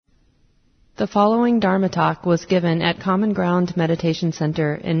The following Dharma talk was given at Common Ground Meditation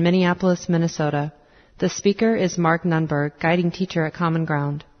Center in Minneapolis, Minnesota. The speaker is Mark Nunberg, guiding teacher at Common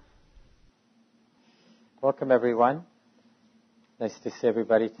Ground. Welcome, everyone. Nice to see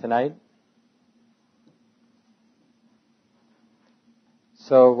everybody tonight.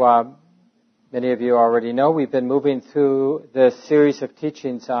 So, many of you already know we've been moving through this series of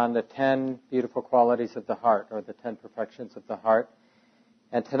teachings on the 10 beautiful qualities of the heart, or the 10 perfections of the heart.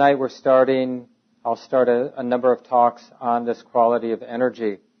 And tonight I'll start a number of talks on this quality of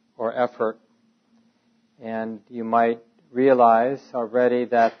energy or effort. And you might realize already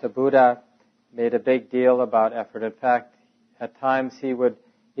that the Buddha made a big deal about effort. In fact, at times he would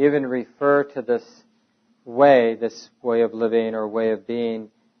even refer to this way of living or way of being,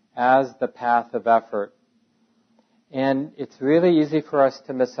 as the path of effort. And it's really easy for us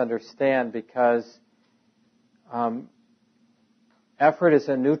to misunderstand because effort is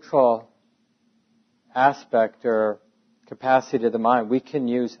a neutral aspect or capacity of the mind. We can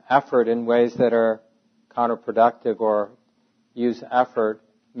use effort in ways that are counterproductive, or use effort,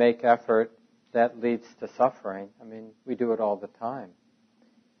 make effort that leads to suffering. I mean, we do it all the time.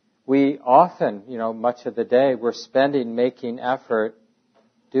 We often, much of the day, we're spending making effort,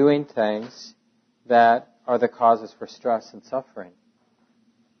 doing things that are the causes for stress and suffering.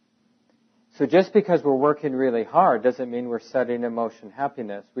 So just because we're working really hard doesn't mean we're setting in motion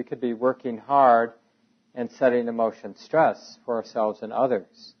happiness. We could be working hard and setting in motion stress for ourselves and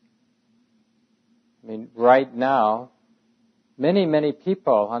others. I mean, right now, many, many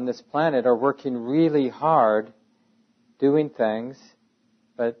people on this planet are working really hard, doing things,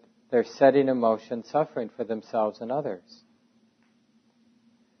 but they're setting in motion suffering for themselves and others.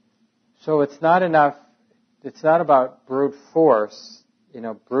 So it's not about brute force.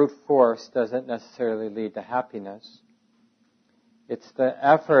 Brute force doesn't necessarily lead to happiness. It's the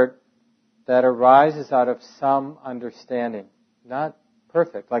effort that arises out of some understanding. Not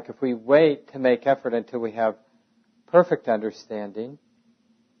perfect. Like if we wait to make effort until we have perfect understanding,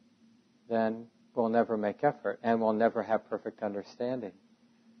 then we'll never make effort and we'll never have perfect understanding.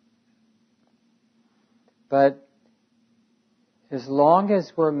 But as long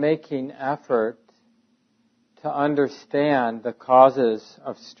as we're making effort to understand the causes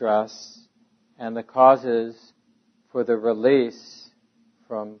of stress and the causes for the release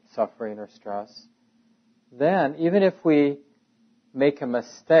from suffering or stress, then even if we make a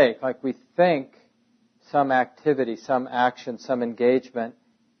mistake, like we think some activity, some action, some engagement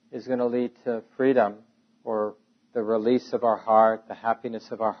is going to lead to freedom or the release of our heart, the happiness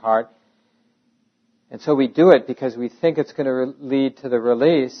of our heart, and so we do it because we think it's going to lead to the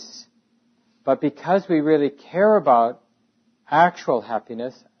release. But because we really care about actual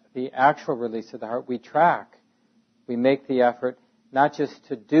happiness, the actual release of the heart, we track. We make the effort not just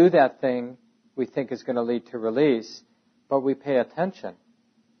to do that thing we think is going to lead to release, but we pay attention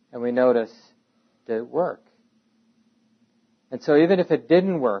and we notice, did it work? And so even if it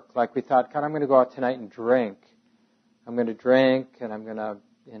didn't work, like we thought, God, I'm going to go out tonight and drink. I'm going to drink and I'm going to,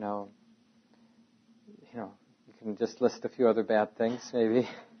 you can just list a few other bad things maybe.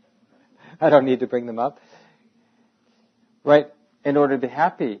 I don't need to bring them up. Right? In order to be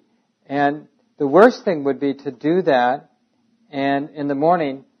happy. And the worst thing would be to do that and in the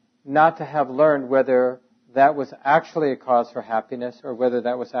morning not to have learned whether that was actually a cause for happiness or whether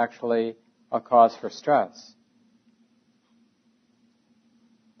that was actually a cause for stress.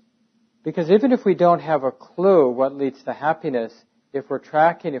 Because even if we don't have a clue what leads to happiness, if we're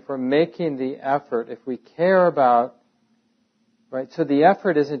tracking, if we're making the effort, if we care about, right? So the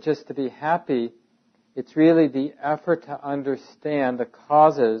effort isn't just to be happy, it's really the effort to understand the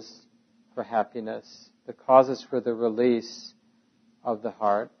causes for happiness, the causes for the release of the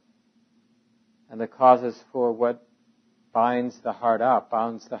heart, and the causes for what bounds the heart up.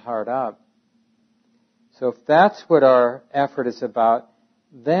 So if that's what our effort is about,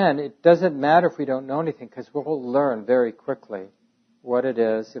 then it doesn't matter if we don't know anything, because we'll learn very quickly what it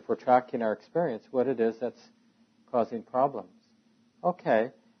is, if we're tracking our experience, what it is that's causing problems.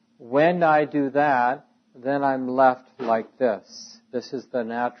 Okay, when I do that, then I'm left like this. This is the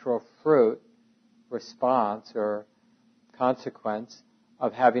natural fruit, response, or consequence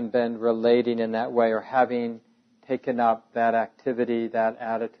of having been relating in that way or having taken up that activity, that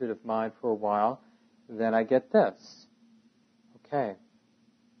attitude of mind for a while. Then I get this. Okay.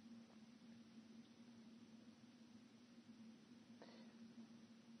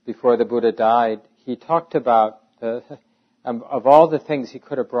 Before the Buddha died, he talked about of all the things he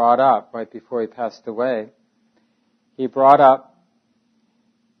could have brought up right before he passed away, he brought up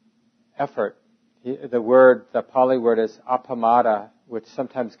effort. The Pali word is appamada, which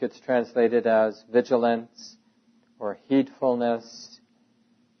sometimes gets translated as vigilance or heedfulness,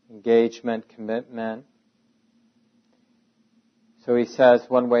 engagement, commitment. So he says,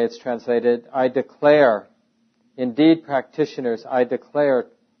 one way it's translated, I declare, indeed practitioners, I declare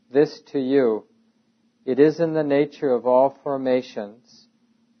this to you. It is in the nature of all formations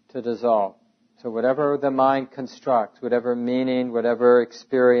to dissolve. So whatever the mind constructs, whatever meaning, whatever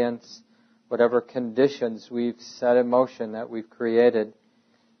experience, whatever conditions we've set in motion that we've created,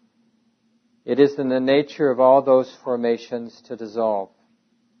 it is in the nature of all those formations to dissolve.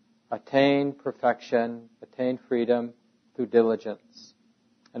 Attain perfection, attain freedom through diligence.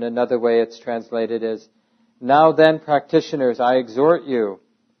 And another way it's translated is, now then, practitioners, I exhort you,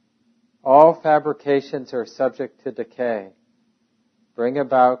 all fabrications are subject to decay. Bring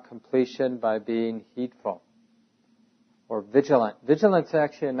about completion by being heedful or vigilant. Vigilance is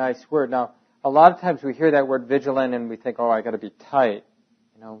actually a nice word. Now, a lot of times we hear that word vigilant and we think, oh, I got to be tight,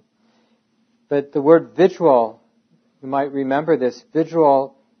 But the word vigil, you might remember this.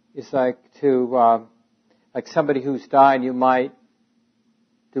 Vigil is like like somebody who's dying. You might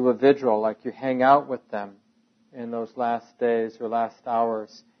do a vigil, like you hang out with them in those last days or last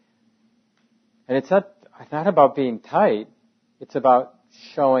hours. And it's not about being tight. It's about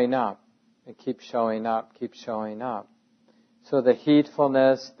showing up and keep showing up, keep showing up. So the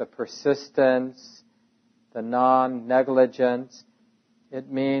heedfulness, the persistence, the non-negligence, it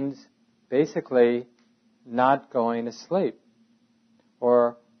means basically not going to sleep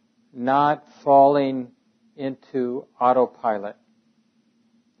or not falling into autopilot.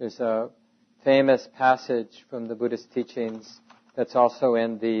 There's a famous passage from the Buddhist teachings that's also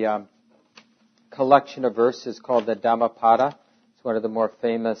in the collection of verses called the Dhammapada. It's one of the more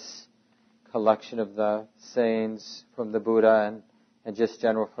famous collection of the sayings from the Buddha and just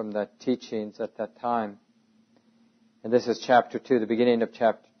general from the teachings at that time. And this is chapter 2, the beginning of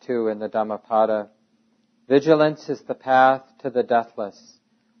chapter 2 in the Dhammapada. Vigilance is the path to the deathless.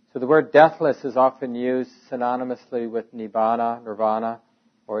 So the word deathless is often used synonymously with nibbana, nirvana,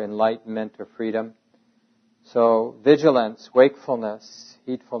 or enlightenment or freedom. So vigilance, wakefulness,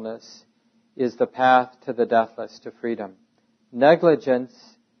 heedfulness is the path to the deathless, to freedom. Negligence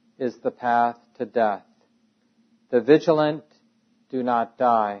is the path to death. The vigilant do not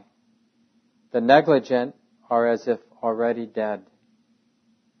die. The negligent are as if already dead.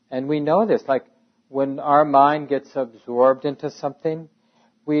 And we know this, like when our mind gets absorbed into something,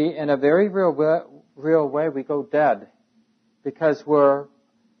 we, in a very real way, we go dead because we're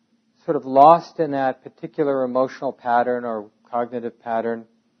sort of lost in that particular emotional pattern or cognitive pattern.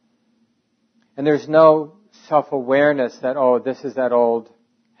 And there's no self-awareness that, oh, this is that old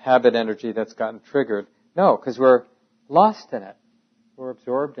habit energy that's gotten triggered. No, because we're lost in it. We're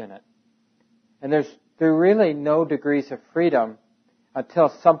absorbed in it. And there are really no degrees of freedom until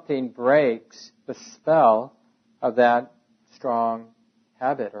something breaks the spell of that strong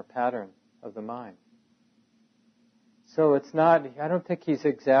habit or pattern of the mind. So it's not, I don't think he's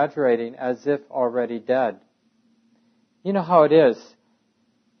exaggerating, as if already dead. You know how it is.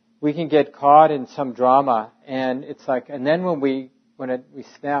 We can get caught in some drama, and it's like, and then when we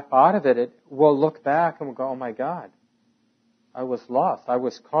snap out of it, we'll look back and we'll go, oh my God, I was lost, I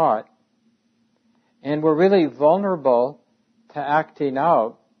was caught. And we're really vulnerable to acting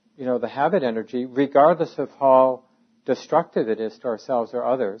out, the habit energy, regardless of how destructive it is to ourselves or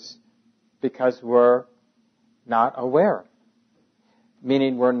others, because we're not aware.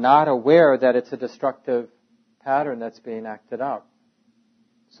 Meaning we're not aware that it's a destructive pattern that's being acted out.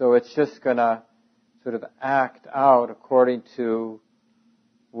 So it's just going to sort of act out according to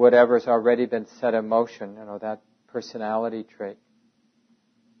whatever's already been set in motion, that personality trait.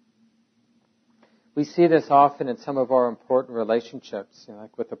 We see this often in some of our important relationships,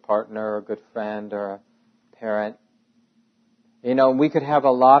 like with a partner or a good friend or a parent. We could have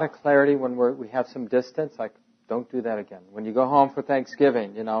a lot of clarity when we have some distance, like, don't do that again. When you go home for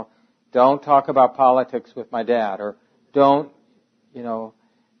Thanksgiving, don't talk about politics with my dad, or don't,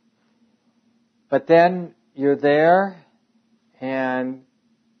 But then you're there, and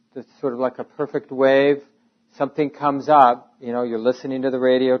it's sort of like a perfect wave. Something comes up, you're listening to the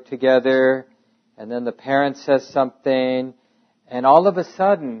radio together, and then the parent says something, and all of a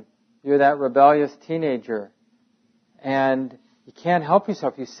sudden, you're that rebellious teenager, and you can't help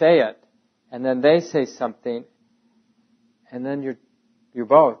yourself. You say it, and then they say something, and then we're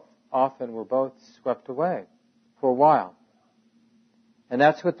both swept away for a while. And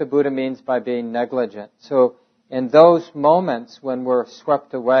that's what the Buddha means by being negligent. So in those moments when we're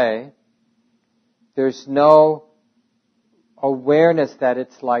swept away, there's no awareness that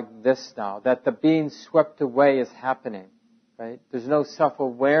it's like this now, that the being swept away is happening. right? There's no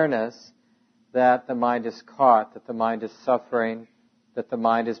self-awareness that the mind is caught, that the mind is suffering, that the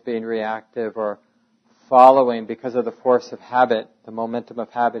mind is being reactive or following because of the force of habit. The momentum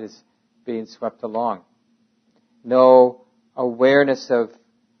of habit is being swept along. No awareness of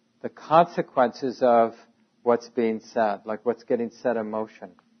the consequences of what's being said, like what's getting said in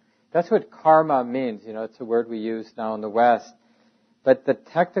motion. That's what karma means. It's a word we use now in the West. But the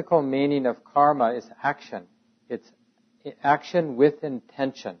technical meaning of karma is action. It's action with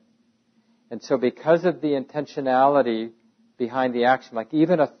intention. And so because of the intentionality behind the action, like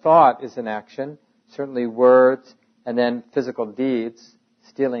even a thought is an action, certainly words, and then physical deeds,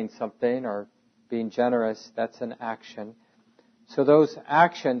 stealing something or being generous, that's an action. So those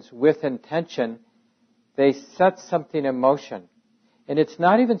actions with intention, they set something in motion. And it's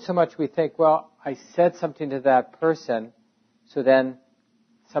not even so much we think, well, I said something to that person, so then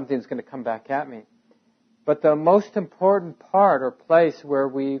something's going to come back at me. But the most important part or place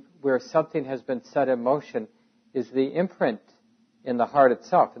where something has been set in motion is the imprint in the heart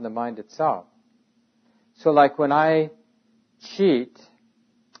itself, in the mind itself. So like when I cheat,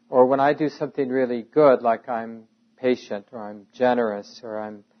 or when I do something really good, like I'm patient, or I'm generous, or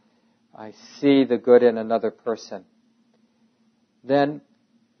I see the good in another person, then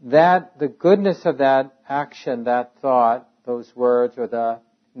the goodness of that action, that thought, those words, or the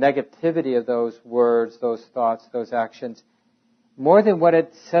negativity of those words, those thoughts, those actions, more than what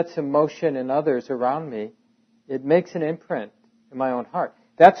it sets in motion in others around me, it makes an imprint in my own heart.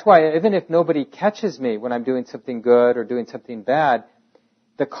 That's why even if nobody catches me when I'm doing something good or doing something bad,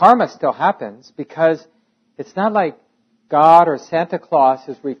 the karma still happens, because it's not like God or Santa Claus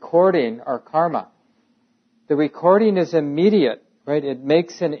is recording our karma. The recording is immediate, right? It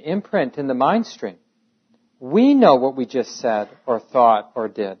makes an imprint in the mind stream. We know what we just said or thought or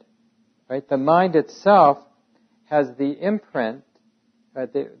did, right? The mind itself has the imprint,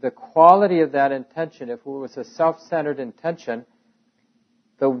 right? The quality of that intention. If it was a self-centered intention,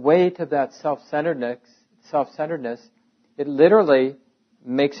 the weight of that self-centeredness, it literally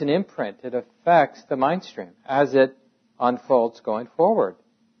makes an imprint. It affects the mind stream as it unfolds going forward.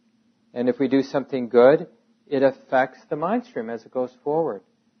 And if we do something good, it affects the mind stream as it goes forward.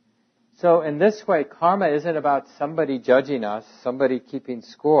 So in this way, karma isn't about somebody judging us, somebody keeping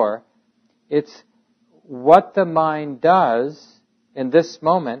score. It's what the mind does in this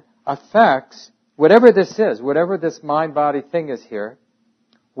moment affects whatever this is, whatever this mind-body thing is here,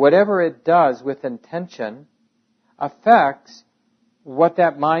 whatever it does with intention affects what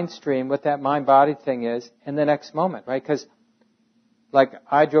that mind stream, what that mind-body thing is in the next moment, right? Because like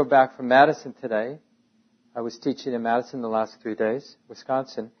I drove back from Madison today. I was teaching in Madison the last 3 days,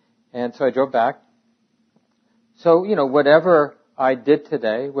 Wisconsin. And so I drove back. So, whatever I did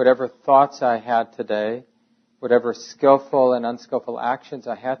today, whatever thoughts I had today, whatever skillful and unskillful actions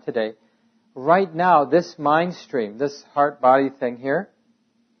I had today, right now, this mind stream, this heart-body thing here,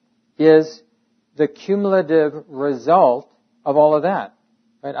 is the cumulative result of all of that.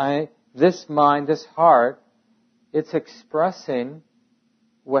 Right? This mind, this heart, it's expressing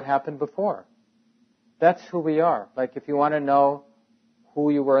what happened before. That's who we are. Like if you want to know who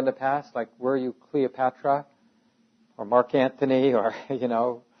you were in the past, like were you Cleopatra or Mark Antony or,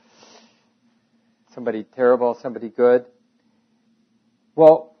 somebody terrible, somebody good.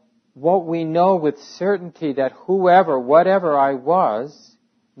 Well, what we know with certainty that whatever I was,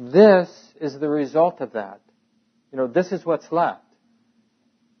 this is the result of that. This is what's left.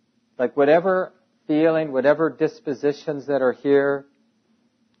 Like whatever feeling, whatever dispositions that are here,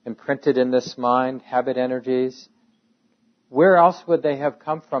 imprinted in this mind, habit energies, where else would they have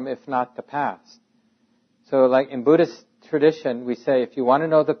come from if not the past? So like in Buddhist tradition, we say if you want to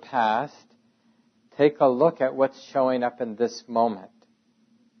know the past, take a look at what's showing up in this moment.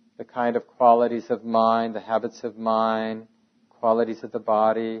 The kind of qualities of mind, the habits of mind, qualities of the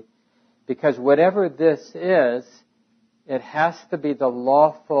body. Because whatever this is, it has to be the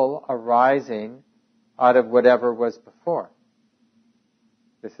lawful arising out of whatever was before.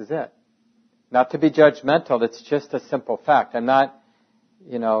 This is it. Not to be judgmental, it's just a simple fact. I'm not,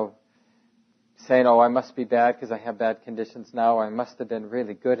 saying, I must be bad because I have bad conditions now, or I must have been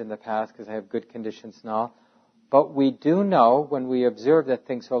really good in the past because I have good conditions now. But we do know when we observe that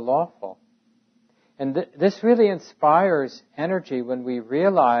things are lawful. And this really inspires energy when we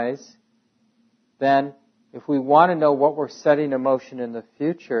realize then if we want to know what we're setting in motion in the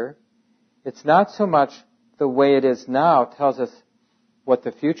future, it's not so much the way it is now tells us what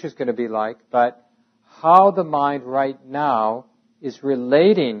the future is going to be like, but how the mind right now is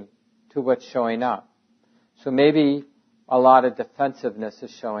relating to what's showing up. So maybe a lot of defensiveness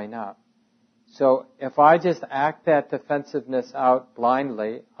is showing up. So if I just act that defensiveness out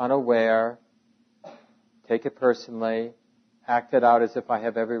blindly, unaware, take it personally, act it out as if I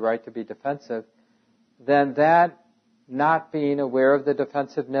have every right to be defensive, then that not being aware of the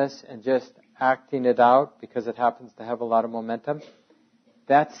defensiveness and just acting it out because it happens to have a lot of momentum,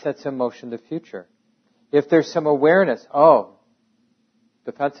 that sets in motion the future. If there's some awareness, oh,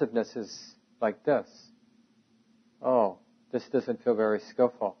 defensiveness is like this. Oh, this doesn't feel very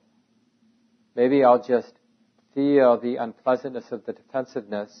skillful. Maybe I'll just feel the unpleasantness of the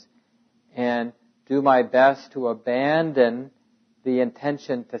defensiveness and do my best to abandon the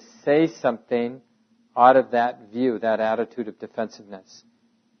intention to say something out of that view, that attitude of defensiveness.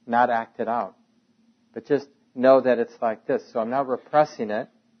 Not act it out. But just know that it's like this. So I'm not repressing it.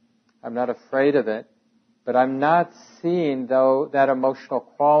 I'm not afraid of it. But I'm not seeing, though, that emotional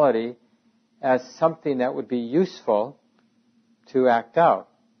quality as something that would be useful to act out.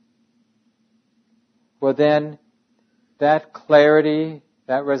 Well, then, that clarity,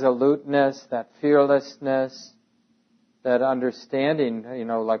 that resoluteness, that fearlessness, that understanding,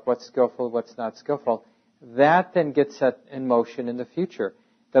 like what's skillful, what's not skillful, that then gets set in motion in the future.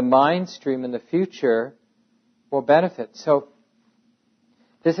 The mind stream in the future will benefit. So,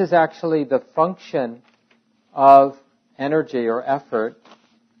 this is actually the function of energy or effort.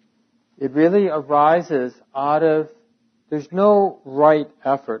 It really arises out of, there's no right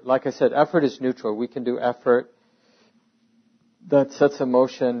effort. Like I said, effort is neutral. We can do effort that sets in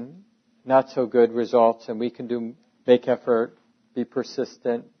motion not so good results, and we can make effort, be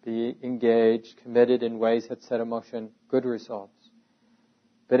persistent, be engaged, committed in ways that set in motion good results.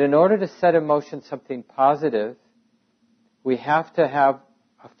 But in order to set in motion something positive, we have to have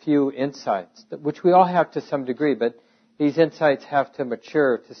a few insights, which we all have to some degree, but these insights have to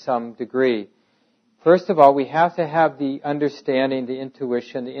mature to some degree. First of all, we have to have the understanding, the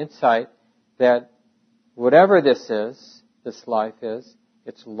intuition, the insight that whatever this is, this life is,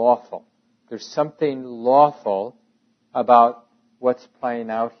 it's lawful. There's something lawful about what's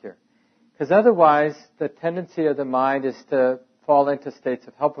playing out here. Because otherwise, the tendency of the mind is to fall into states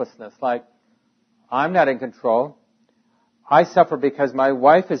of helplessness, like, I'm not in control. I suffer because my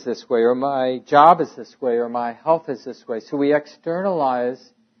wife is this way, or my job is this way, or my health is this way. So we externalize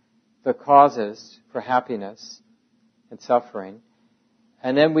the causes for happiness and suffering,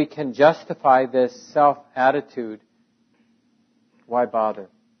 and then we can justify this self-attitude. Why bother?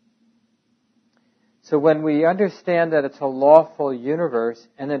 So when we understand that it's a lawful universe,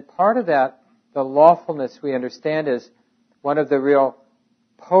 and then part of that, the lawfulness we understand is one of the real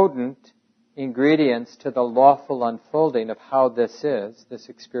potent ingredients to the lawful unfolding of how this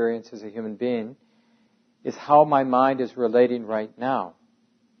experience as a human being, is how my mind is relating right now.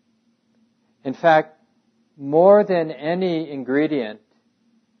 In fact, more than any ingredient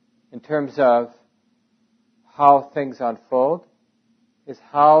in terms of how things unfold is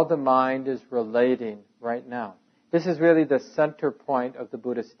how the mind is relating right now. This is really the center point of the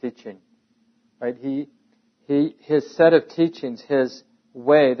Buddhist teaching. Right? His set of teachings, his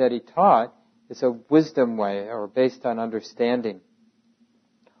way that he taught, is a wisdom way, or based on understanding.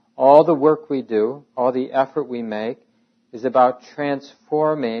 All the work we do, all the effort we make, is about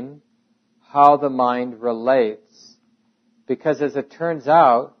transforming how the mind relates. Because as it turns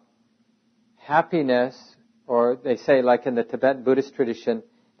out, happiness, or they say, like in the Tibetan Buddhist tradition,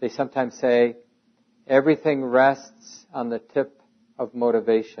 they sometimes say, everything rests on the tip of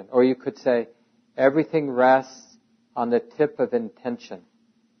motivation. Or you could say, everything rests on the tip of intention.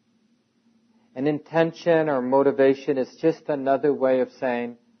 An intention or motivation is just another way of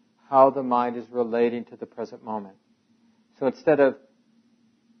saying how the mind is relating to the present moment. So instead of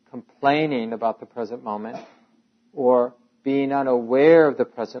complaining about the present moment or being unaware of the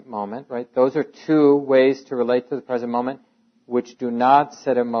present moment, right? Those are two ways to relate to the present moment which do not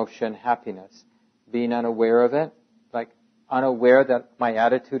set in motion happiness. Being unaware of it, like unaware that my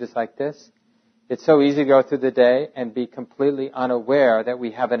attitude is like this. It's so easy to go through the day and be completely unaware that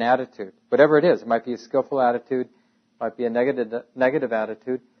we have an attitude. Whatever it is. It might be a skillful attitude, it might be a negative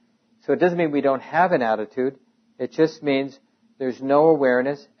attitude. So it doesn't mean we don't have an attitude. It just means there's no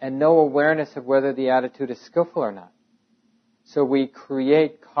awareness, and no awareness of whether the attitude is skillful or not. So we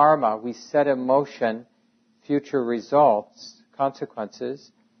create karma, we set in motion future results,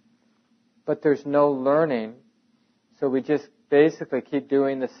 consequences, but there's no learning. So we just basically keep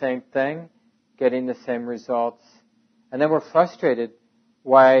doing the same thing, getting the same results, and then we're frustrated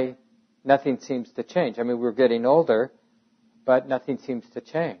why nothing seems to change. I mean, we're getting older, but nothing seems to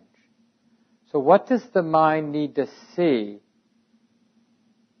change. So what does the mind need to see?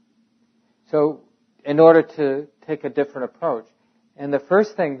 So in order to take a different approach. And the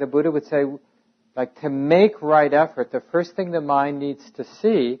first thing the Buddha would say, Like to make right effort, the first thing the mind needs to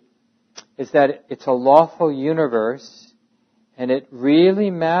see is that it's a lawful universe and it really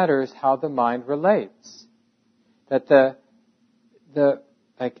matters how the mind relates. That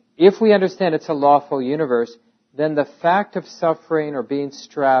if we understand it's a lawful universe, then the fact of suffering or being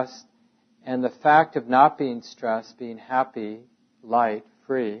stressed and the fact of not being stressed, being happy, light,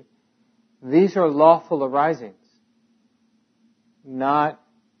 free, these are lawful arisings. Not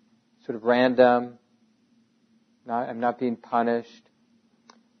sort of random. I'm not being punished.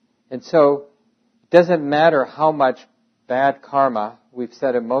 And so it doesn't matter how much bad karma we've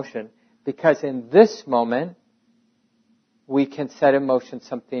set in motion, because in this moment we can set in motion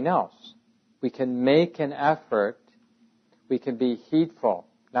something else. We can make an effort. We can be heedful,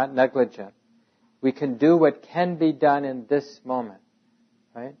 not negligent. We can do what can be done in this moment,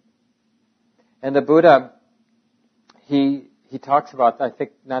 right? And the Buddha, he talks about, I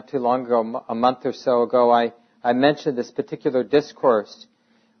think not too long ago, a month or so ago, I mentioned this particular discourse.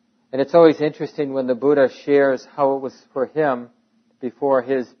 And it's always interesting when the Buddha shares how it was for him before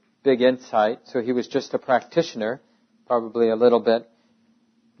his big insight. So he was just a practitioner, probably a little bit,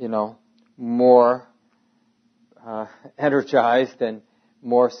 more energized and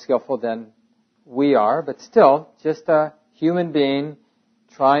more skillful than we are, but still just a human being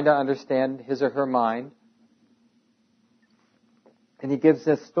trying to understand his or her mind. And he gives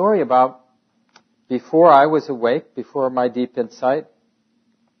this story about before I was awake, before my deep insight,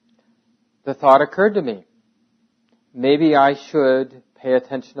 the thought occurred to me. Maybe I should pay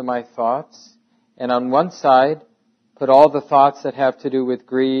attention to my thoughts, and on one side, put all the thoughts that have to do with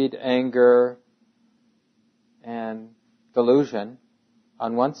greed, anger, and delusion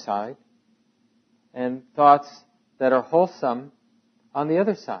on one side, and thoughts that are wholesome on the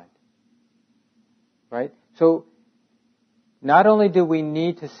other side. Right? So, not only do we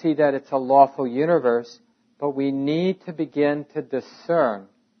need to see that it's a lawful universe, but we need to begin to discern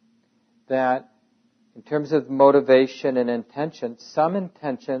that in terms of motivation and intention, some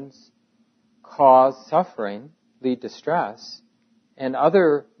intentions cause suffering, lead to stress, and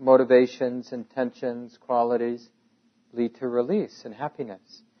other motivations, intentions, qualities lead to release and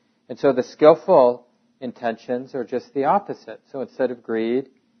happiness. And so the skillful intentions are just the opposite. So instead of greed,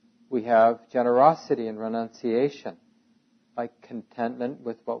 we have generosity and renunciation, like contentment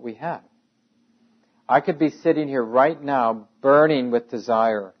with what we have. I could be sitting here right now burning with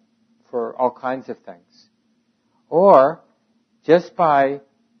desire for all kinds of things. Or just by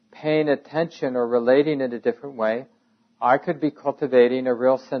paying attention or relating in a different way, I could be cultivating a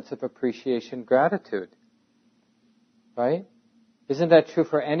real sense of appreciation, gratitude. Right? Isn't that true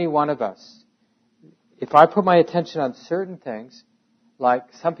for any one of us? If I put my attention on certain things, like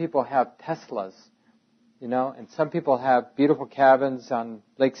some people have Teslas, and some people have beautiful cabins on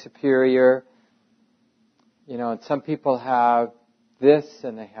Lake Superior, and some people have this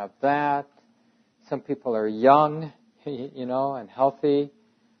and they have that. Some people are young, and healthy.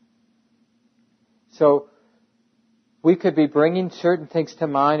 So we could be bringing certain things to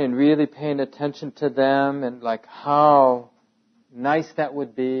mind and really paying attention to them and like how nice that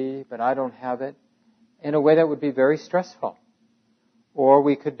would be, but I don't have it, in a way that would be very stressful. Or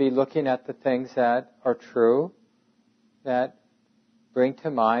we could be looking at the things that are true, that bring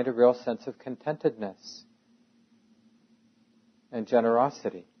to mind a real sense of contentedness and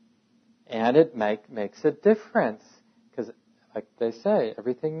generosity. And it makes a difference. Because, like they say,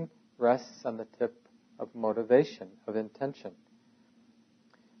 everything rests on the tip of motivation, of intention.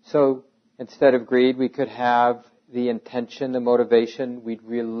 So, instead of greed, we could have the intention, the motivation, we'd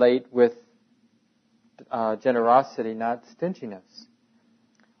relate with generosity, not stinginess.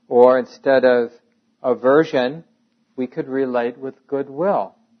 Or instead of aversion, we could relate with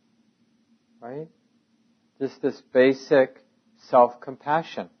goodwill. Right? Just this basic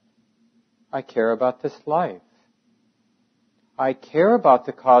self-compassion. I care about this life. I care about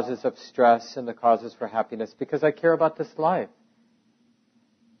the causes of stress and the causes for happiness because I care about this life.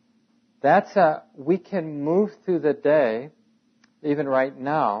 We can move through the day, even right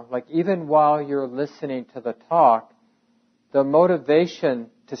now, like even while you're listening to the talk, the motivation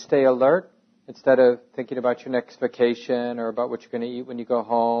to stay alert, instead of thinking about your next vacation or about what you're going to eat when you go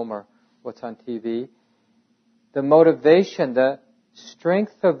home or what's on TV, the motivation, the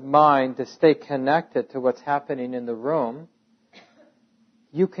strength of mind to stay connected to what's happening in the room,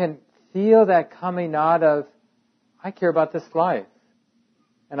 you can feel that coming out of, I care about this life.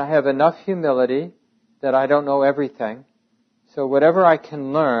 And I have enough humility that I don't know everything. So whatever I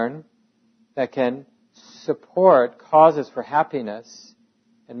can learn that can support causes for happiness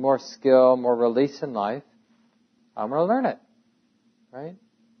and more skill, more release in life, I'm going to learn it. Right?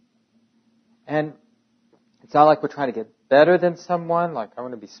 And it's not like we're trying to get better than someone, like I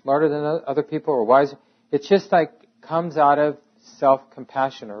want to be smarter than other people or wiser. It's just like comes out of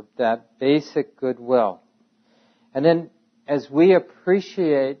self-compassion or that basic goodwill. And then as we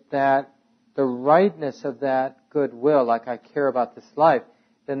appreciate that, the rightness of that goodwill, like I care about this life,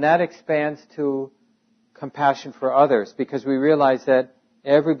 then that expands to compassion for others because we realize that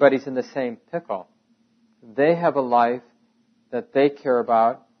everybody's in the same pickle. They have a life that they care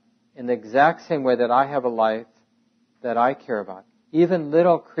about in the exact same way that I have a life that I care about. Even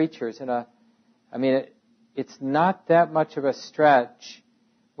little creatures it's not that much of a stretch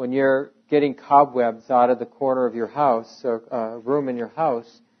when you're getting cobwebs out of the corner of your house or a room in your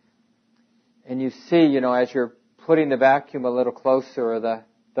house and you see, as you're putting the vacuum a little closer or the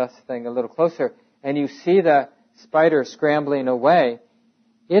dust thing a little closer and you see the spider scrambling away,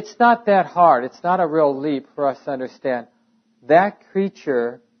 it's not that hard. It's not a real leap for us to understand. That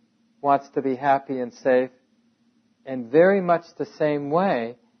creature wants to be happy and safe in very much the same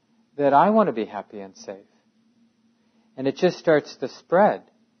way that I want to be happy and safe. And it just starts to spread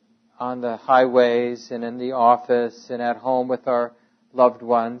on the highways and in the office and at home with our loved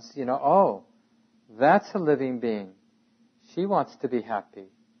ones. Oh, that's a living being. She wants to be happy.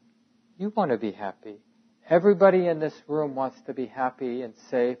 You want to be happy. Everybody in this room wants to be happy and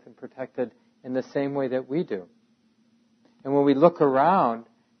safe and protected in the same way that we do. And when we look around,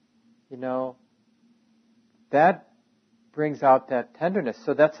 that brings out that tenderness.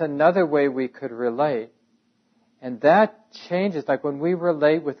 So that's another way we could relate. And that changes, like when we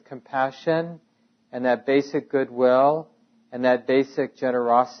relate with compassion and that basic goodwill and that basic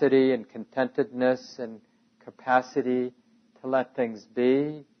generosity and contentedness and capacity to let things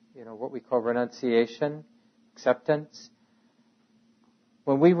be, what we call renunciation, acceptance.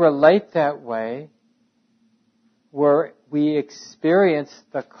 When we relate that way, where we experience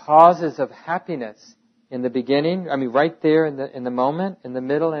the causes of happiness in the beginning, right there in the moment, in the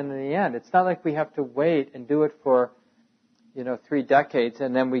middle, and in the end. It's not like we have to wait and do it for, 3 decades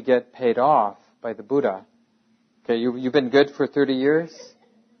and then we get paid off by the Buddha. Okay, you've been good for 30 years?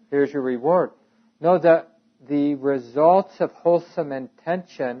 Here's your reward. No, the results of wholesome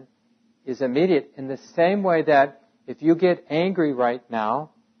intention is immediate in the same way that if you get angry right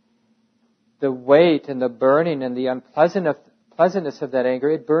now, the weight and the burning and the unpleasantness of that anger,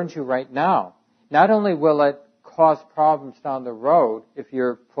 it burns you right now. Not only will it cause problems down the road if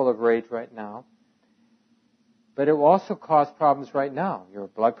you're full of rage right now, but it will also cause problems right now. Your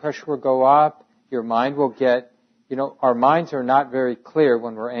blood pressure will go up, your mind will get, our minds are not very clear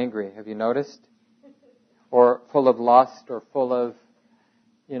when we're angry. Have you noticed? Or full of lust or full of,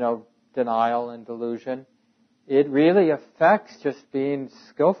 denial and delusion. It really affects just being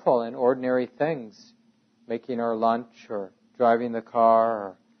skillful in ordinary things, making our lunch or driving the car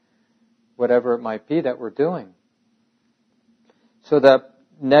or whatever it might be that we're doing. So the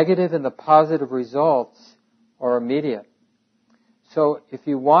negative and the positive results are immediate. So if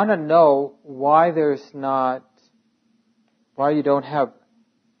you want to know why you don't have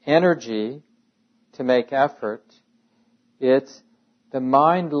energy to make effort, it's the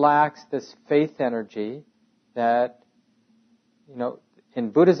mind lacks this faith energy that,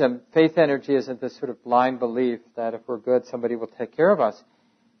 in Buddhism, faith energy isn't this sort of blind belief that if we're good, somebody will take care of us.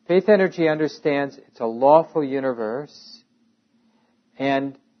 Faith energy understands it's a lawful universe,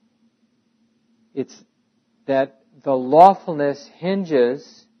 and it's that the lawfulness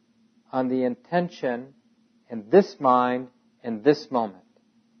hinges on the intention in this mind in this moment.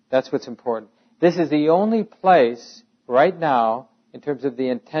 That's what's important. This is the only place right now, in terms of the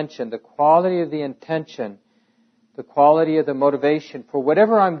intention, the quality of the intention, the quality of the motivation for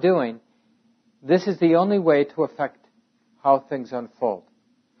whatever I'm doing, this is the only way to affect how things unfold.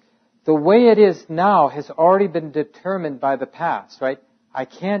 The way it is now has already been determined by the past, right? I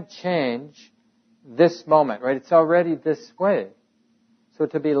can't change this moment, right? It's already this way. So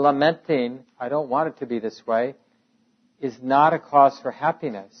to be lamenting, I don't want it to be this way, is not a cause for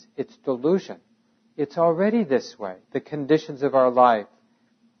happiness. It's delusion. It's already this way. The conditions of our life,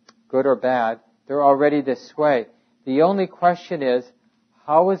 good or bad, they're already this way. The only question is,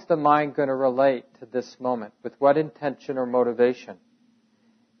 how is the mind going to relate to this moment? With what intention or motivation?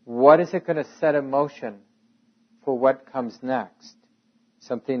 What is it going to set in motion for what comes next?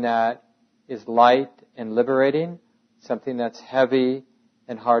 Something that is light and liberating? Something that's heavy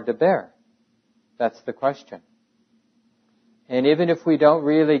and hard to bear? That's the question. And even if we don't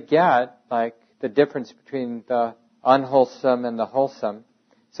really get, the difference between the unwholesome and the wholesome,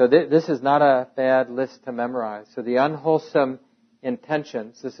 so this is not a bad list to memorize. So the unwholesome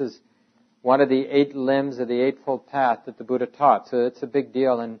intentions, this is one of the 8 limbs of the Eightfold Path that the Buddha taught. So it's a big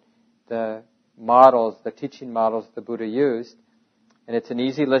deal in the models, the teaching models the Buddha used. And it's an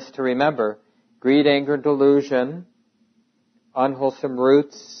easy list to remember. Greed, anger, and delusion, unwholesome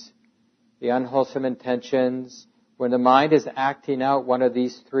roots, the unwholesome intentions. When the mind is acting out one of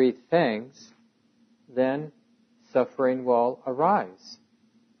these three things, then suffering will arise.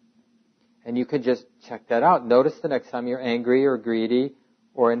 And you can just check that out. Notice the next time you're angry or greedy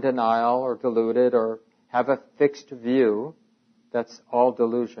or in denial or deluded or have a fixed view. That's all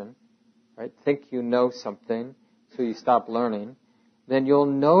delusion, right? Think you know something, so you stop learning. Then you'll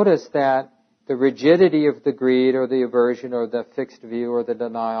notice that the rigidity of the greed or the aversion or the fixed view or the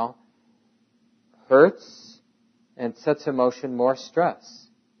denial hurts and sets in motion more stress.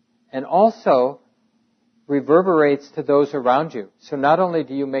 And also reverberates to those around you. So not only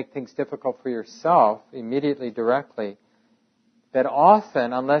do you make things difficult for yourself immediately, directly, but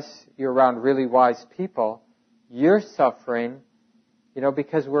often, unless you're around really wise people, you're suffering,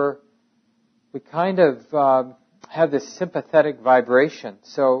 because we kind of have this sympathetic vibration.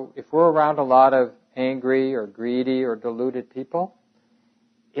 So if we're around a lot of angry or greedy or deluded people,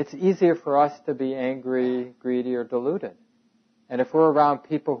 it's easier for us to be angry, greedy, or deluded. And if we're around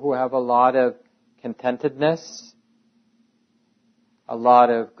people who have a lot of contentedness, a lot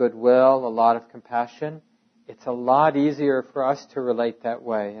of goodwill, a lot of compassion, it's a lot easier for us to relate that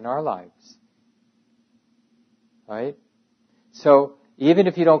way in our lives. Right? So even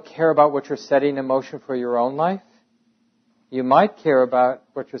if you don't care about what you're setting in motion for your own life, you might care about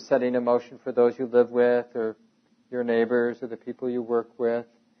what you're setting in motion for those you live with or your neighbors or the people you work with.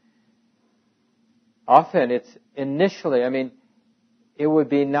 Often it's initially, it would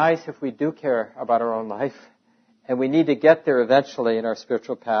be nice if we do care about our own life, and we need to get there eventually in our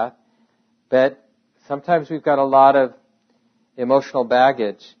spiritual path, but sometimes we've got a lot of emotional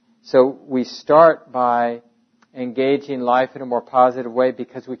baggage. So we start by engaging life in a more positive way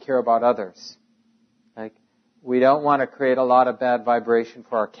because we care about others. Like, we don't want to create a lot of bad vibration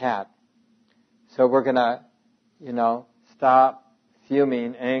for our cat. So we're going to, stop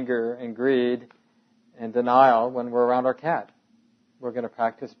fuming anger and greed and denial when we're around our cat. We're going to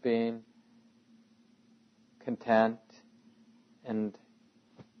practice being content and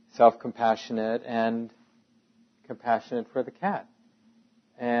self-compassionate and compassionate for the cat.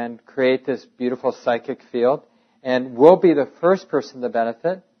 And create this beautiful psychic field. And we'll be the first person to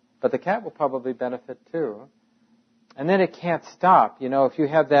benefit, but the cat will probably benefit too. And then it can't stop. If you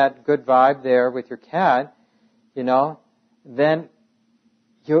have that good vibe there with your cat, then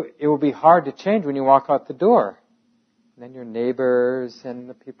it will be hard to change when you walk out the door. And then your neighbors and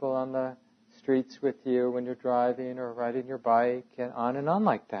the people on the streets with you when you're driving or riding your bike and on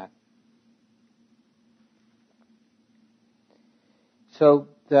like that. So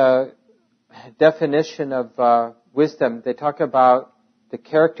the definition of wisdom, they talk about the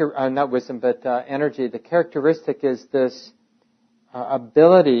character, not wisdom, but energy. The characteristic is this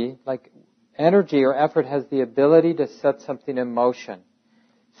ability, like energy or effort has the ability to set something in motion.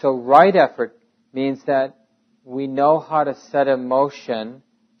 So right effort means that we know how to set in motion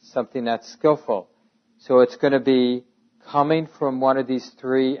something that's skillful. So it's going to be coming from one of these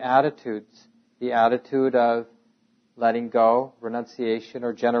three attitudes. The attitude of letting go, renunciation,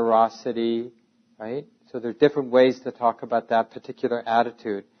 or generosity, right? So there's different ways to talk about that particular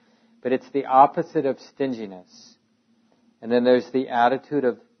attitude. But it's the opposite of stinginess. And then there's the attitude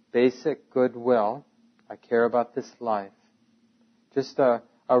of basic goodwill. I care about this life. Just a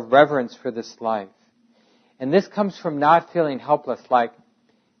reverence for this life. And this comes from not feeling helpless. Like,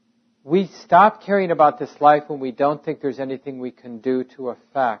 we stop caring about this life when we don't think there's anything we can do to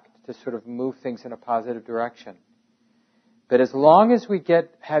affect, to sort of move things in a positive direction. But as long as we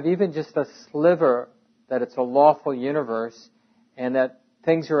have even just a sliver that it's a lawful universe and that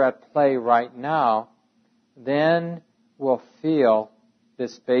things are at play right now, then we'll feel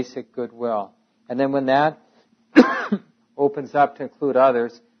this basic goodwill. And then when that opens up to include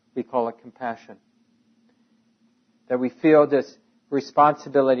others, we call it compassion. That we feel this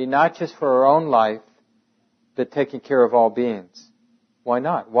responsibility not just for our own life, but taking care of all beings. Why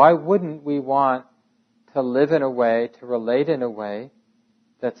not? Why wouldn't we want to live in a way, to relate in a way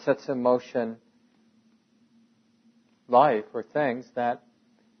that sets in motion life or things that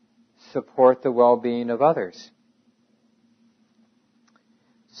support the well-being of others?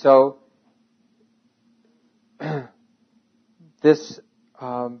 So, this,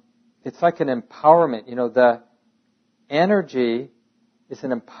 it's like an empowerment. The energy is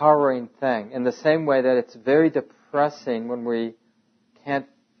an empowering thing in the same way that it's very depressing when we can't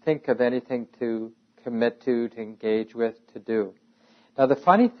think of anything to commit to engage with, to do. Now, the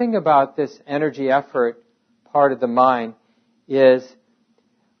funny thing about this energy effort part of the mind is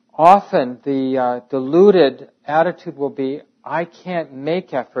often the diluted attitude will be, I can't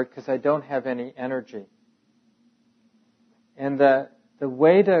make effort because I don't have any energy. And the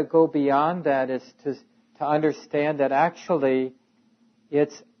way to go beyond that is to understand that actually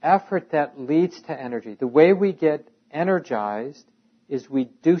it's effort that leads to energy. The way we get energized is we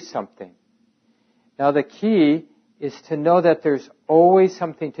do something. Now the key is to know that there's always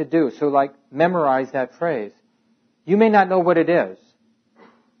something to do. So like memorize that phrase. You may not know what it is,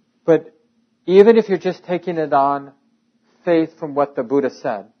 but even if you're just taking it on faith from what the Buddha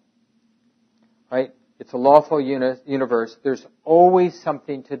said, right? It's a lawful universe. There's always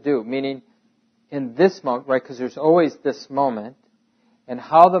something to do, meaning in this moment, right? Because there's always this moment, and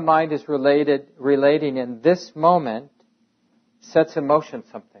how the mind is relating in this moment sets in motion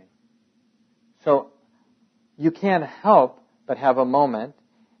something. So you can't help but have a moment,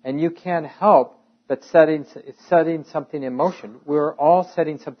 and you can't help but setting something in motion. We're all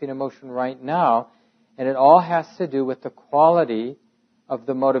setting something in motion right now, and it all has to do with the quality of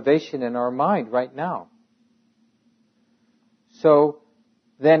the motivation in our mind right now. So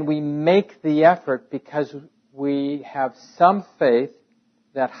then we make the effort because we have some faith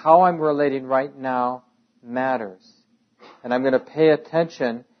that how I'm relating right now matters. And I'm going to pay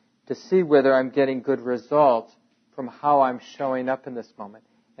attention to see whether I'm getting good results from how I'm showing up in this moment.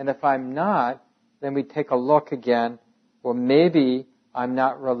 And if I'm not, then we take a look again. Well, maybe I'm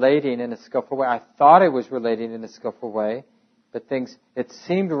not relating in a skillful way. I thought I was relating in a skillful way, but it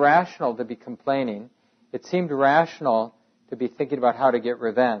seemed rational to be complaining. It seemed rational to be thinking about how to get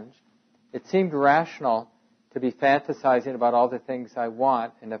revenge. It seemed rational to be fantasizing about all the things I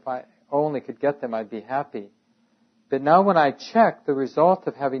want, and if I only could get them, I'd be happy. But now when I check the result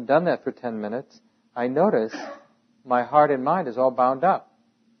of having done that for 10 minutes, I notice my heart and mind is all bound up.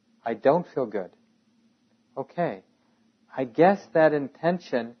 I don't feel good. Okay. I guess that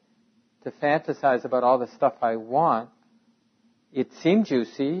intention to fantasize about all the stuff I want, it seemed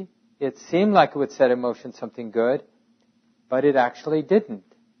juicy, it seemed like it would set in motion something good, but it actually didn't.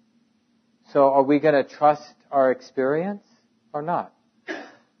 So are we going to trust our experience or not?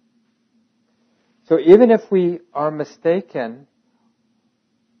 So even if we are mistaken,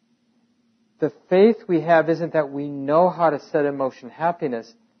 the faith we have isn't that we know how to set in motion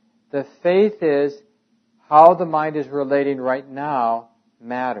happiness. The faith is how the mind is relating right now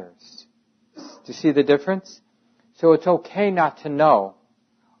matters. Do you see the difference? So it's okay not to know.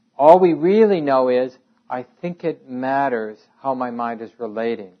 All we really know is, I think it matters how my mind is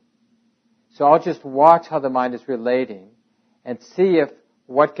relating. So I'll just watch how the mind is relating and see if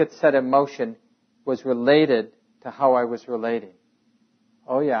what gets set in motion was related to how I was relating.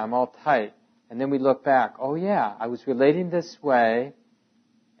 Oh yeah, I'm all tight. And then we look back. Oh yeah, I was relating this way,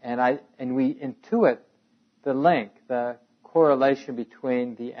 and we intuit the link, the correlation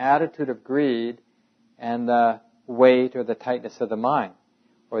between the attitude of greed and the weight or the tightness of the mind,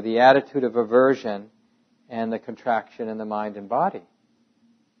 or the attitude of aversion and the contraction in the mind and body.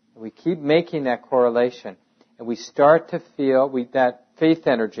 We keep making that correlation, and we start to feel that faith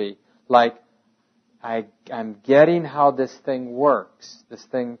energy, like I'm getting how this thing works, this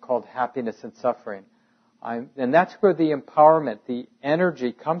thing called happiness and suffering. And that's where the empowerment, the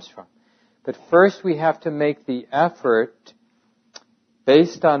energy comes from. But first we have to make the effort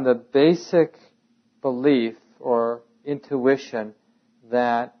based on the basic belief or intuition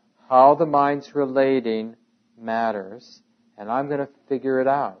that how the mind's relating matters, and I'm going to figure it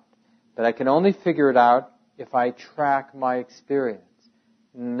out. But I can only figure it out if I track my experience.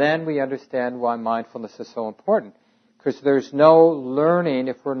 And then we understand why mindfulness is so important. Because there's no learning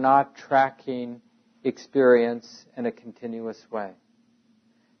if we're not tracking experience in a continuous way.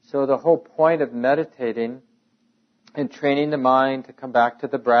 So the whole point of meditating and training the mind to come back to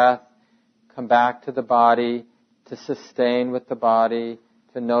the breath, come back to the body, to sustain with the body,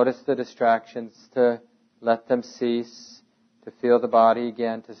 to notice the distractions, to let them cease, to feel the body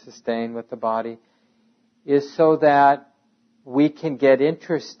again, to sustain with the body, is so that we can get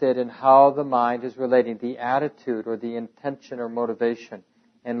interested in how the mind is relating, the attitude or the intention or motivation,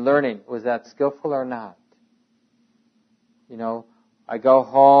 and learning, was that skillful or not? You know, I go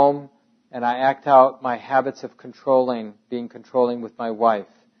home and I act out my habits of being controlling with my wife,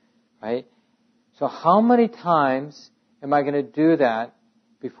 right? So how many times am I going to do that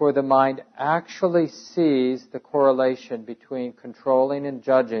before the mind actually sees the correlation between controlling and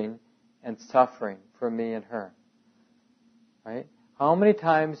judging and suffering for me and her? Right? How many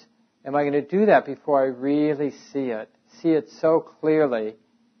times am I going to do that before I really see it so clearly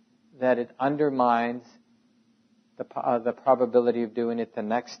that it undermines the probability of doing it the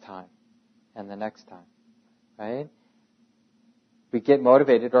next time and the next time, right? we get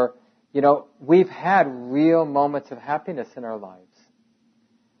motivated. Or, we've had real moments of happiness in our lives.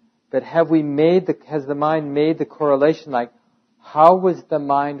 But has the mind made the correlation, like, how was the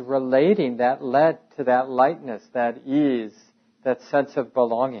mind relating that led to that lightness, that ease, that sense of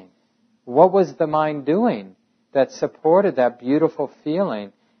belonging? What was the mind doing that supported that beautiful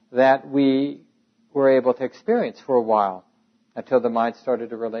feeling that we were able to experience for a while until the mind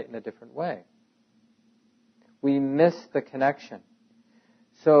started to relate in a different way? We miss the connection.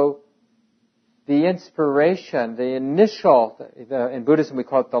 So the inspiration, the initial, in Buddhism we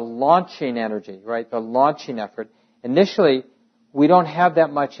call it the launching energy, right? The launching effort. Initially, we don't have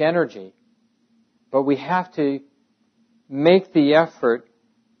that much energy, but we have to make the effort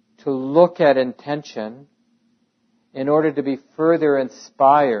to look at intention in order to be further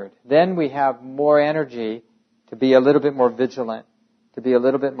inspired. Then we have more energy to be a little bit more vigilant, to be a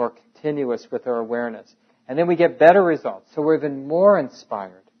little bit more continuous with our awareness. And then we get better results, so we're even more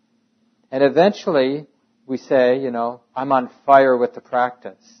inspired. And eventually, we say, I'm on fire with the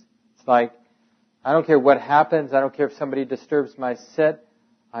practice. It's like, I don't care what happens. I don't care if somebody disturbs my sit.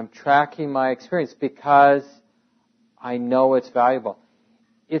 I'm tracking my experience because I know it's valuable.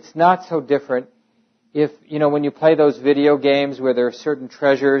 It's not so different if, when you play those video games where there are certain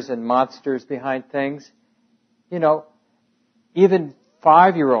treasures and monsters behind things, even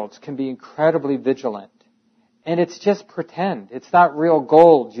 5-year-olds can be incredibly vigilant. And it's just pretend. It's not real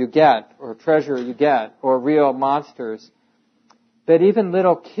gold you get, or treasure you get, or real monsters. But even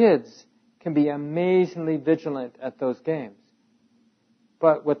little kids can be amazingly vigilant at those games.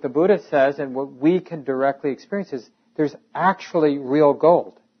 But what the Buddha says, and what we can directly experience, is there's actually real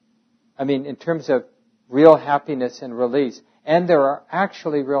gold. I mean, in terms of real happiness and release. And there are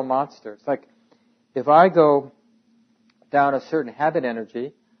actually real monsters. Like, if I go down a certain habit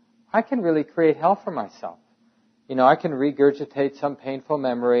energy, I can really create hell for myself. I can regurgitate some painful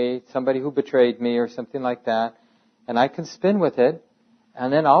memory, somebody who betrayed me or something like that, and I can spin with it,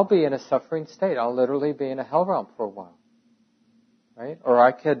 and then I'll be in a suffering state. I'll literally be in a hell realm for a while. Right? Or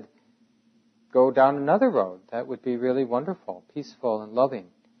I could go down another road. That would be really wonderful, peaceful, and loving.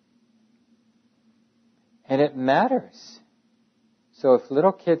 And it matters. So if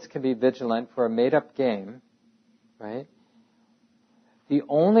little kids can be vigilant for a made-up game, right, the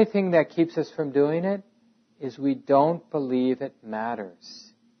only thing that keeps us from doing it is we don't believe it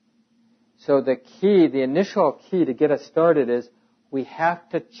matters. So the initial key to get us started is we have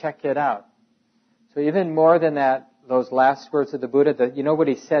to check it out. So even more than that, those last words of the Buddha, what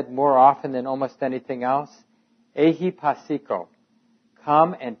he said more often than almost anything else? Ehi passiko.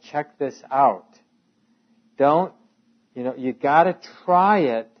 Come and check this out. You gotta try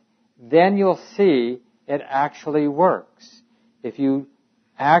it, then you'll see it actually works. If you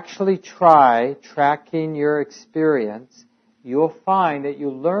actually try tracking your experience, you'll find that you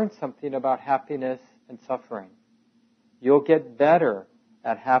learn something about happiness and suffering. You'll get better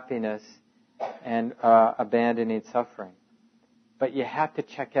at happiness and abandoning suffering. But you have to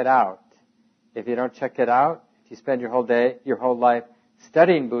check it out. If you don't check it out, if you spend your whole life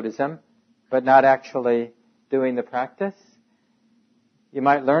studying Buddhism, but not actually doing the practice, you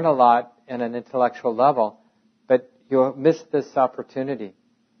might learn a lot in an intellectual level, but you'll miss this opportunity.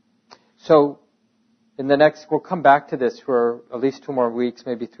 So, we'll come back to this for at least 2 more weeks,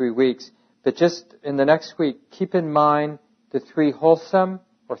 maybe 3 weeks, but just in the next week, keep in mind the 3 wholesome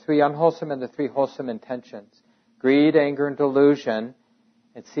or 3 unwholesome and the 3 wholesome intentions. Greed, anger, and delusion,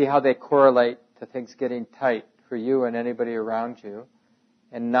 and see how they correlate to things getting tight for you and anybody around you.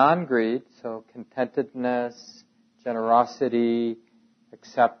 And non-greed, so contentedness, generosity,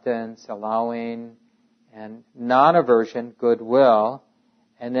 acceptance, allowing, and non-aversion, goodwill,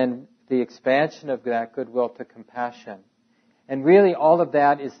 and then the expansion of that goodwill to compassion. And really all of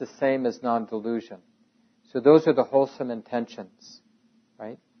that is the same as non-delusion. So those are the wholesome intentions,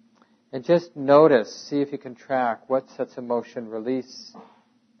 right? And just notice, see if you can track what sets emotion release,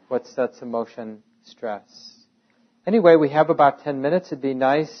 what sets emotion stress. Anyway, we have about 10 minutes. It'd be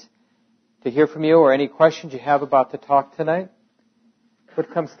nice to hear from you or any questions you have about the talk tonight. What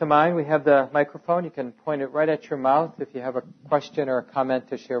comes to mind? We have the microphone. You can point it right at your mouth if you have a question or a comment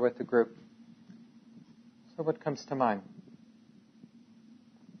to share with the group. So what comes to mind?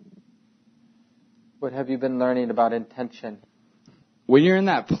 What have you been learning about intention? When you're in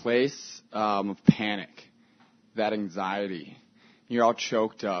that place of panic, that anxiety, you're all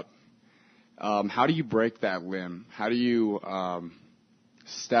choked up, how do you break that limb? How do you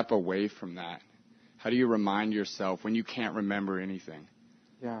step away from that? How do you remind yourself when you can't remember anything?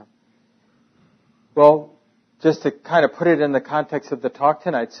 Yeah. Well, just to kind of put it in the context of the talk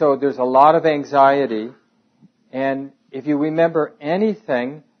tonight, so there's a lot of anxiety, and if you remember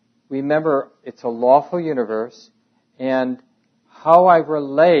anything, remember it's a lawful universe, and how I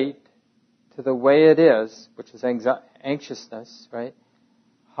relate to the way it is, which is anxiousness, right?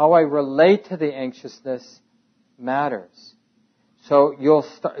 How I relate to the anxiousness matters. So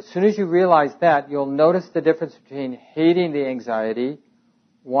as soon as you realize that, you'll notice the difference between hating the anxiety,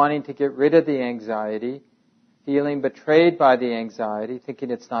 wanting to get rid of the anxiety, feeling betrayed by the anxiety,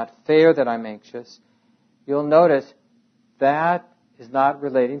 thinking it's not fair that I'm anxious. You'll notice that is not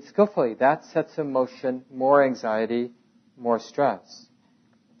relating skillfully. That sets in motion more anxiety, more stress.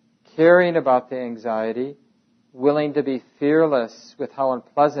 Caring about the anxiety, willing to be fearless with how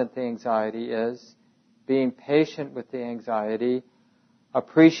unpleasant the anxiety is, being patient with the anxiety,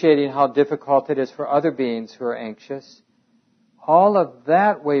 appreciating how difficult it is for other beings who are anxious. All of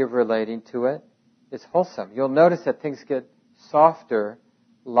that way of relating to it is wholesome. You'll notice that things get softer,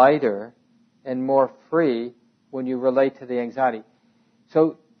 lighter, and more free when you relate to the anxiety.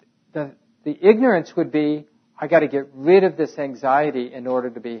 So the ignorance would be, I got to get rid of this anxiety in order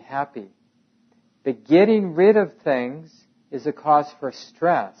to be happy. The getting rid of things is a cause for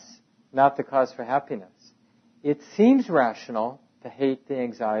stress, not the cause for happiness. It seems rational to hate the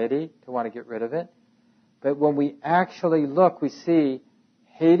anxiety, to want to get rid of it. But when we actually look, we see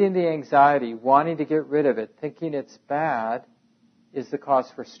hating the anxiety, wanting to get rid of it, thinking it's bad, is the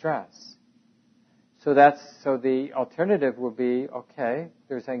cause for stress. So the alternative will be, okay,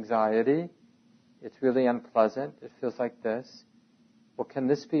 there's anxiety. It's really unpleasant. It feels like this. Well, can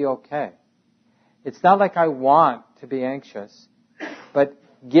this be okay? It's not like I want to be anxious, but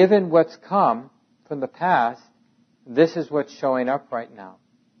given what's come from the past, this is what's showing up right now.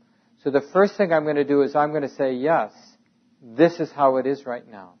 So the first thing I'm going to do is I'm going to say, yes, this is how it is right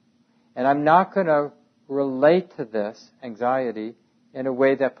now. And I'm not going to relate to this anxiety in a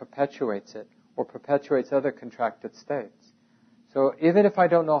way that perpetuates it or perpetuates other contracted states. So even if I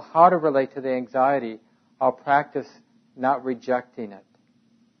don't know how to relate to the anxiety, I'll practice not rejecting it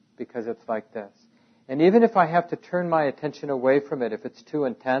because it's like this. And even if I have to turn my attention away from it, if it's too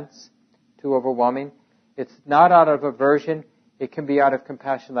intense, too overwhelming, it's not out of aversion. It can be out of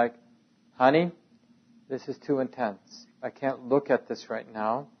compassion, like, honey, this is too intense. I can't look at this right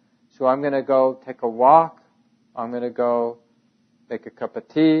now. So I'm going to go take a walk. I'm going to go make a cup of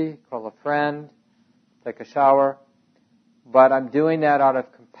tea, call a friend, take a shower. But I'm doing that out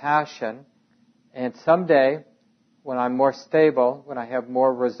of compassion. And someday, when I'm more stable, when I have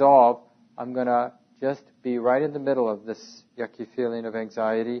more resolve, I'm going to just be right in the middle of this yucky feeling of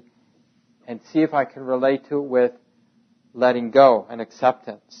anxiety and see if I can relate to it with letting go and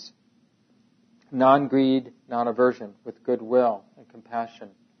acceptance. Non-greed, non-aversion, with goodwill and compassion.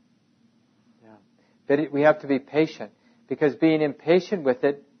 Yeah. But we have to be patient, because being impatient with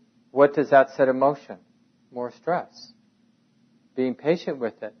it, what does that set in motion? More stress. Being patient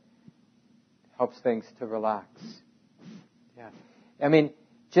with it helps things to relax. Yeah. I mean,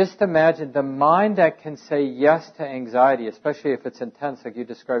 just imagine the mind that can say yes to anxiety, especially if it's intense, like you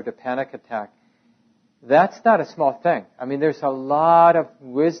described a panic attack. That's not a small thing. I mean, there's a lot of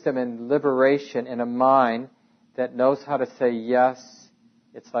wisdom and liberation in a mind that knows how to say yes.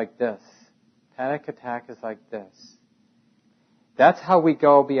 It's like this. Panic attack is like this. That's how we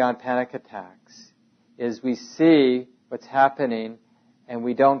go beyond panic attacks, is we see what's happening and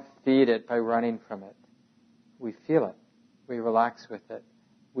we don't feed it by running from it. We feel it. We relax with it.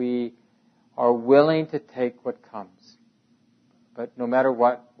 We are willing to take what comes. But no matter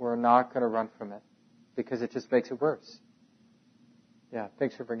what, we're not going to run from it, because it just makes it worse. Yeah,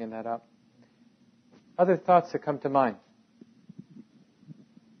 thanks for bringing that up. Other thoughts that come to mind?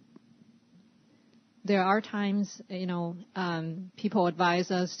 There are times, people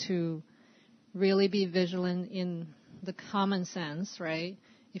advise us to really be vigilant in the common sense, right?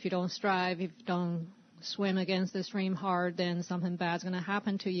 If you don't strive, if you don't swim against the stream hard, then something bad's going to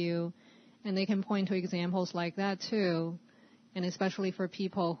happen to you. And they can point to examples like that too. And especially for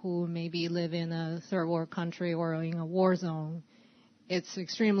people who maybe live in a third world country or in a war zone, it's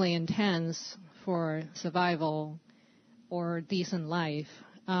extremely intense for survival or decent life.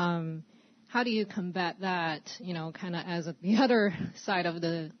 How do you combat that, kind of as the other side of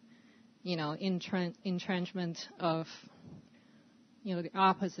the, entrenchment of, the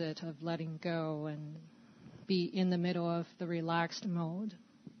opposite of letting go and be in the middle of the relaxed mode?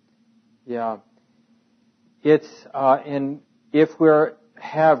 Yeah. It's, if we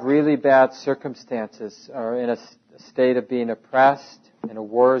have really bad circumstances or in a state of being oppressed, in a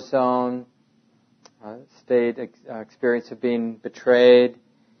war zone, experience of being betrayed,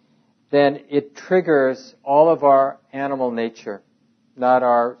 then it triggers all of our animal nature, not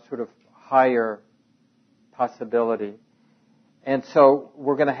our sort of higher possibility. And so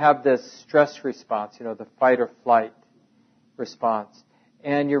we're going to have this stress response, the fight or flight response.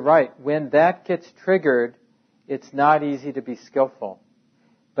 And you're right, when that gets triggered, it's not easy to be skillful.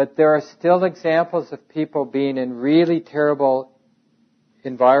 But there are still examples of people being in really terrible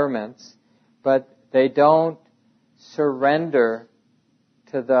environments, but they don't surrender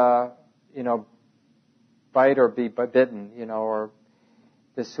to the, bite or be bitten, or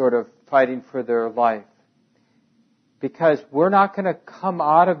this sort of fighting for their life. Because we're not going to come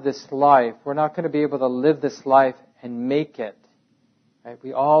out of this life, we're not going to be able to live this life and make it. Right?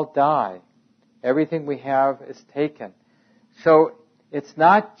 We all die. Everything we have is taken. So it's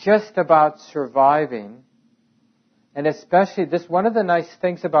not just about surviving, and especially this, one of the nice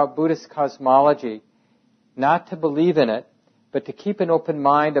things about Buddhist cosmology, not to believe in it, but to keep an open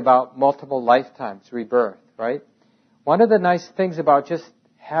mind about multiple lifetimes, rebirth, right? One of the nice things about just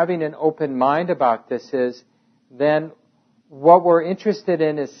having an open mind about this is then what we're interested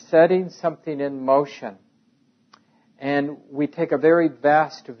in is setting something in motion. And we take a very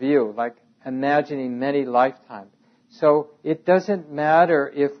vast view, like imagining many lifetimes. So it doesn't matter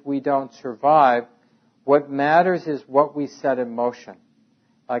if we don't survive. What matters is what we set in motion.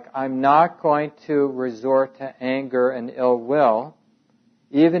 Like, I'm not going to resort to anger and ill will,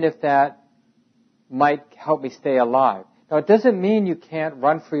 even if that might help me stay alive. Now, it doesn't mean you can't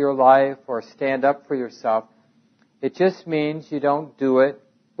run for your life or stand up for yourself. It just means you don't do it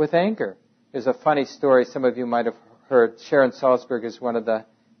with anger. There's a funny story some of you might have heard. Sharon Salzberg is one of the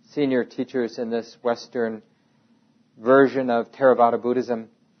senior teachers in this Western version of Theravada Buddhism.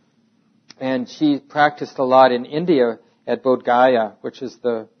 And she practiced a lot in India at Bodh Gaya, which is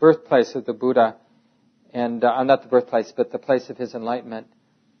the birthplace of the Buddha, and not the birthplace, but the place of his enlightenment.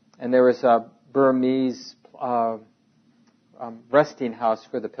 And there was a Burmese resting house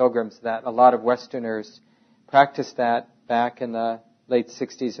for the pilgrims that a lot of Westerners practiced that back in the late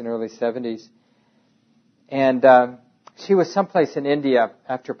 60s and early 70s. And she was someplace in India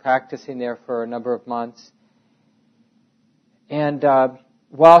after practicing there for a number of months. And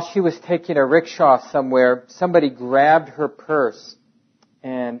while she was taking a rickshaw somewhere, somebody grabbed her purse.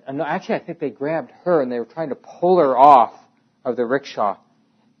 And actually, I think they grabbed her and they were trying to pull her off of the rickshaw.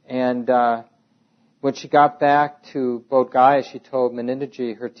 And when she got back to Bodh Gaya, she told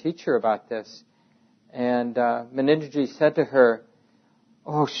Menindaji, her teacher, about this. And Menindaji said to her,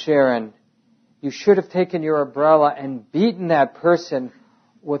 "Oh, Sharon, you should have taken your umbrella and beaten that person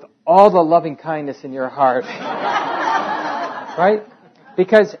with all the loving kindness in your heart." Right?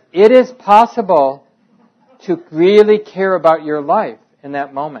 Because it is possible to really care about your life in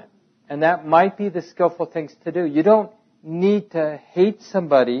that moment. And that might be the skillful things to do. You don't need to hate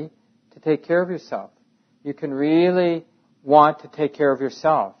somebody to take care of yourself. You can really want to take care of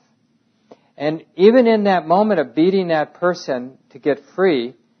yourself. And even in that moment of beating that person to get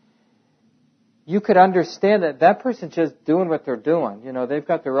free, you could understand that that person's just doing what they're doing. They've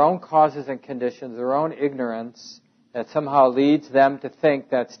got their own causes and conditions, their own ignorance, that somehow leads them to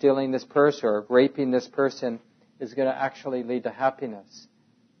think that stealing this purse or raping this person is going to actually lead to happiness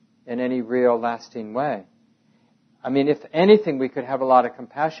in any real lasting way. I mean, if anything, we could have a lot of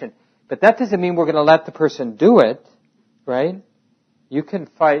compassion. But that doesn't mean we're going to let the person do it, right? You can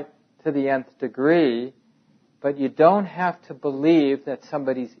fight to the nth degree, but you don't have to believe that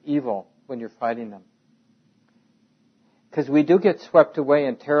somebody's evil when you're fighting them. Because we do get swept away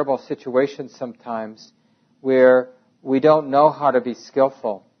in terrible situations sometimes where we don't know how to be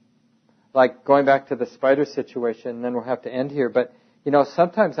skillful. Like going back to the spider situation, and then we'll have to end here. But,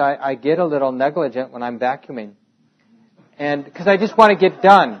 sometimes I get a little negligent when I'm vacuuming. And because I just want to get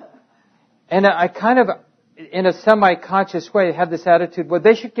done. And I kind of, in a semi-conscious way, have this attitude, well,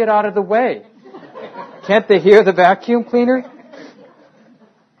 they should get out of the way. Can't they hear the vacuum cleaner?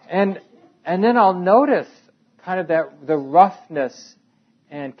 And then I'll notice kind of the roughness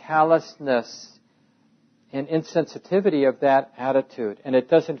and callousness and insensitivity of that attitude, and it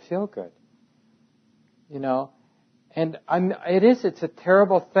doesn't feel good, And it's a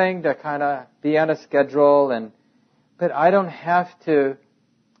terrible thing to kind of be on a schedule, but I don't have to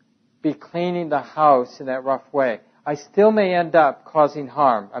be cleaning the house in that rough way. I still may end up causing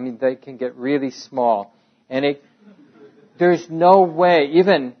harm. I mean, they can get really small, and there's no way,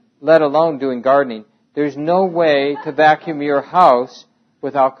 even let alone doing gardening, there's no way to vacuum your house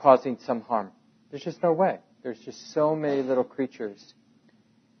without causing some harm. There's just no way. There's just so many little creatures.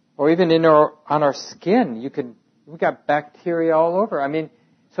 Or even on our skin, we got bacteria all over. I mean,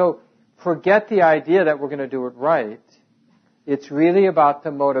 so forget the idea that we're going to do it right. It's really about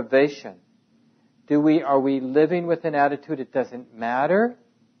the motivation. Are we living with an attitude it doesn't matter,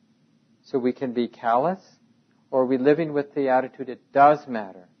 so we can be callous? Or are we living with the attitude, it does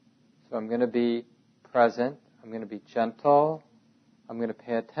matter? So I'm going to be present, I'm going to be gentle, I'm going to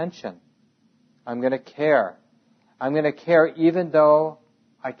pay attention, I'm going to care. I'm going to care even though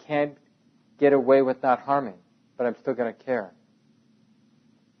I can't get away with not harming, but I'm still going to care.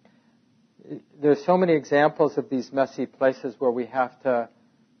 There's so many examples of these messy places where we have to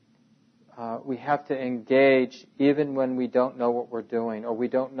engage even when we don't know what we're doing or we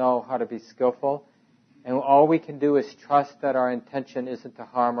don't know how to be skillful. And all we can do is trust that our intention isn't to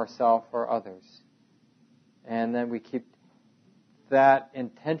harm ourselves or others. And then we keep that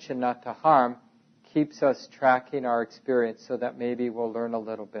intention not to harm keeps us tracking our experience so that maybe we'll learn a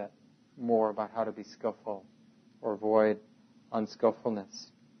little bit more about how to be skillful or avoid unskillfulness.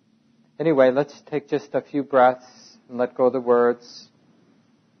 Anyway, let's take just a few breaths and let go of the words.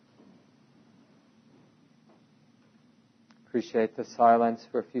 Appreciate the silence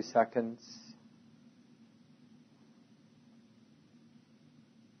for a few seconds.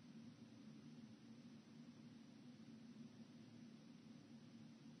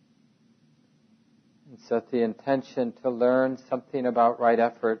 And set the intention to learn something about right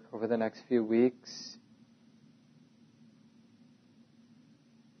effort over the next few weeks.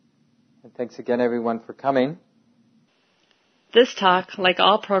 And thanks again, everyone, for coming. This talk, like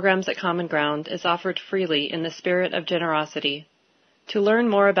all programs at Common Ground, is offered freely in the spirit of generosity. To learn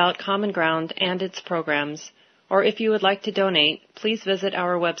more about Common Ground and its programs, or if you would like to donate, please visit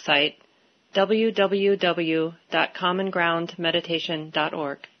our website,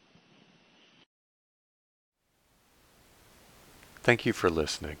 www.commongroundmeditation.org. Thank you for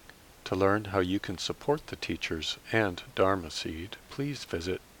listening. To learn how you can support the teachers and Dharma Seed, please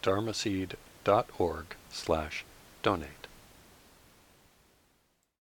visit dharmaseed.org/donate.